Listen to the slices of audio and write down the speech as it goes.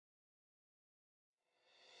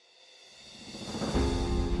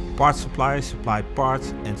Parts suppliers supply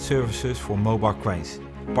parts and services for mobile cranes.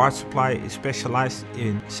 Parts supply is specialized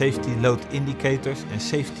in safety load indicators and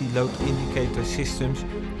safety load indicator systems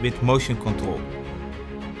with motion control.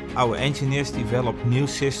 Our engineers develop new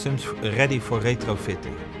systems ready for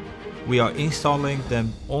retrofitting. We are installing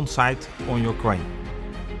them on-site on your crane.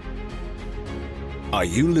 Are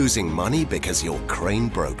you losing money because your crane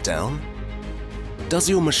broke down? Does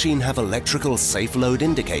your machine have electrical safe load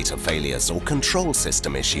indicator failures or control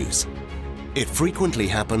system issues? It frequently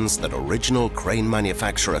happens that original crane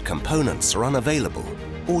manufacturer components are unavailable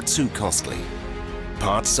or too costly.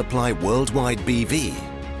 Parts Supply Worldwide BV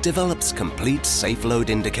develops complete safe load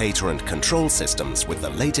indicator and control systems with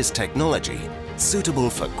the latest technology suitable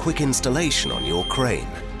for quick installation on your crane.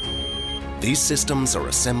 These systems are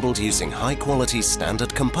assembled using high-quality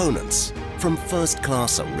standard components from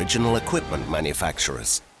first-class original equipment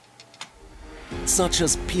manufacturers, such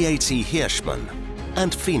as PAT Hirschmann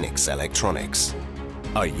and Phoenix electronics.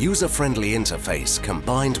 A user-friendly interface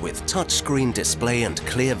combined with touchscreen display and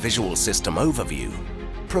clear visual system overview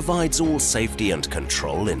provides all safety and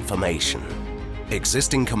control information.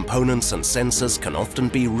 Existing components and sensors can often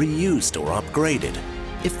be reused or upgraded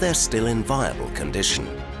if they're still in viable condition.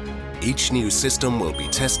 Each new system will be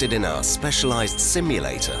tested in our specialized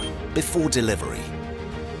simulator before delivery.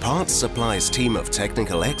 Parts Supply's team of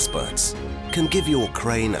technical experts can give your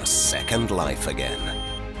crane a second life again.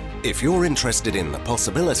 If you're interested in the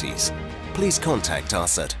possibilities, please contact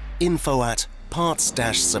us at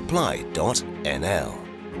info@parts-supply.nl.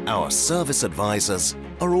 Our service advisors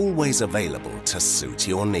are always available to suit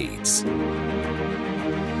your needs.